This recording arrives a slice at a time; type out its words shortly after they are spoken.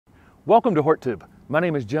Welcome to HortTube. My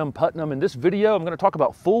name is Jim Putnam. In this video, I'm going to talk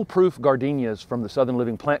about Fool Proof Gardenias from the Southern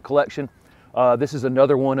Living Plant Collection. This is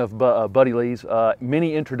another one of Buddy Lee's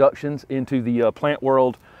many introductions into the plant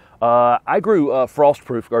world. I grew Frost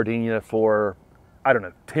Proof Gardenia for,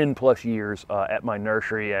 10 plus years at my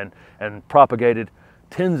nursery and propagated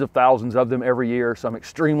tens of thousands of them every year. So I'm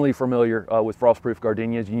extremely familiar with Frost Proof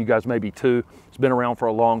Gardenias, and you guys may be too. It's been around for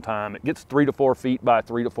a long time. It gets 3 to 4 feet by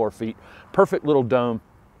 3 to 4 feet. Perfect little dome.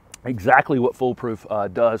 Exactly what Fool Proof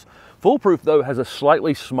does. Fool Proof, though, has a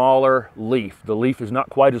slightly smaller leaf. The leaf is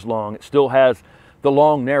not quite as long. It still has the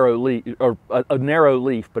long, narrow leaf, or a narrow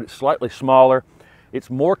leaf, but it's slightly smaller.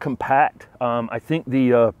 It's more compact. I think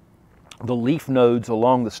the leaf nodes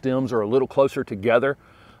along the stems are a little closer together,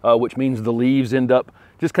 which means the leaves end up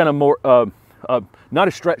just kind of more, not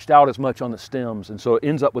as stretched out as much on the stems, and so it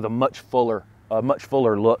ends up with a much fuller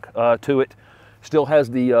look to it. Still has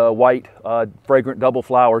the white fragrant double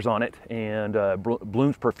flowers on it, and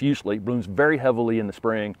blooms profusely, blooms very heavily in the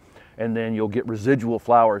spring, and then you'll get residual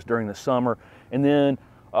flowers during the summer. And then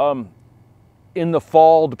in the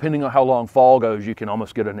fall, depending on how long fall goes, you can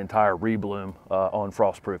almost get an entire rebloom on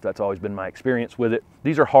Frost Proof. That's always been my experience with it.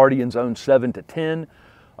 These are hardy in zone 7 to 10.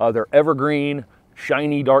 They're evergreen,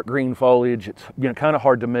 shiny dark green foliage. It's kind of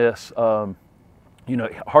hard to miss.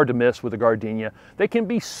 Hard to miss with a gardenia. They can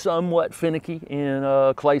be somewhat finicky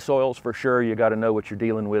in clay soils for sure. You got to know what you're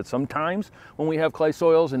dealing with. Sometimes when we have clay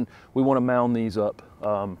soils and we want to mound these up,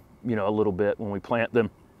 a little bit when we plant them,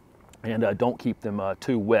 and don't keep them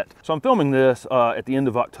too wet. So I'm filming this at the end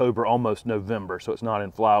of October, almost November, so it's not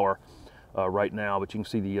in flower right now, but you can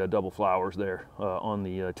see the double flowers there on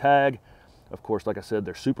the tag. Of course, like I said,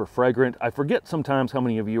 they're super fragrant. I forget sometimes how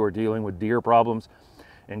many of you are dealing with deer problems.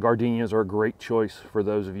 And gardenias are a great choice for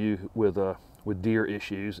those of you with deer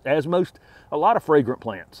issues, as a lot of fragrant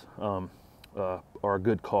plants are a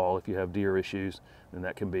good call if you have deer issues, and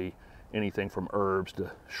that can be anything from herbs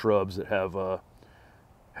to shrubs that have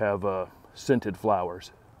scented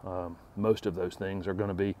flowers. Most of those things are going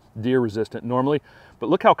to be deer resistant normally, but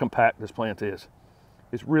look how compact this plant is.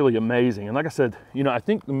 It's really amazing. And like I said, I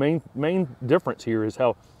think the main difference here is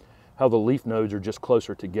how the leaf nodes are just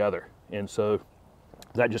closer together, and so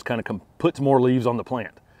that just kind of puts more leaves on the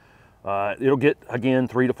plant. It'll get, again,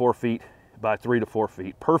 3 to 4 feet by 3 to 4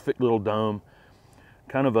 feet. Perfect little dome.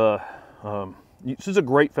 Kind of this is a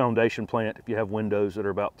great foundation plant if you have windows that are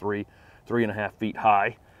about 3.5 feet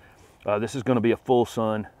high. This is going to be a full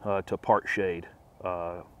sun to part shade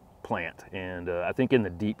plant. And I think in the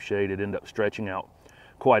deep shade, it ended up stretching out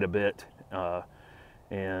quite a bit. I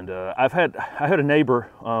had a neighbor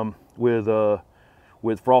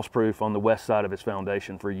with Frost Proof on the west side of his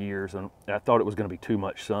foundation for years, and I thought it was going to be too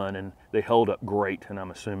much sun, and they held up great, and I'm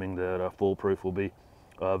assuming that Fool Proof will be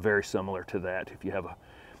very similar to that if you have an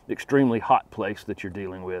extremely hot place that you're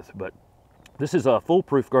dealing with. But this is a Fool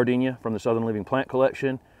Proof Gardenia from the Southern Living Plant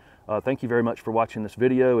Collection. Thank you very much for watching this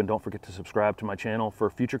video, and don't forget to subscribe to my channel for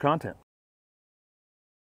future content.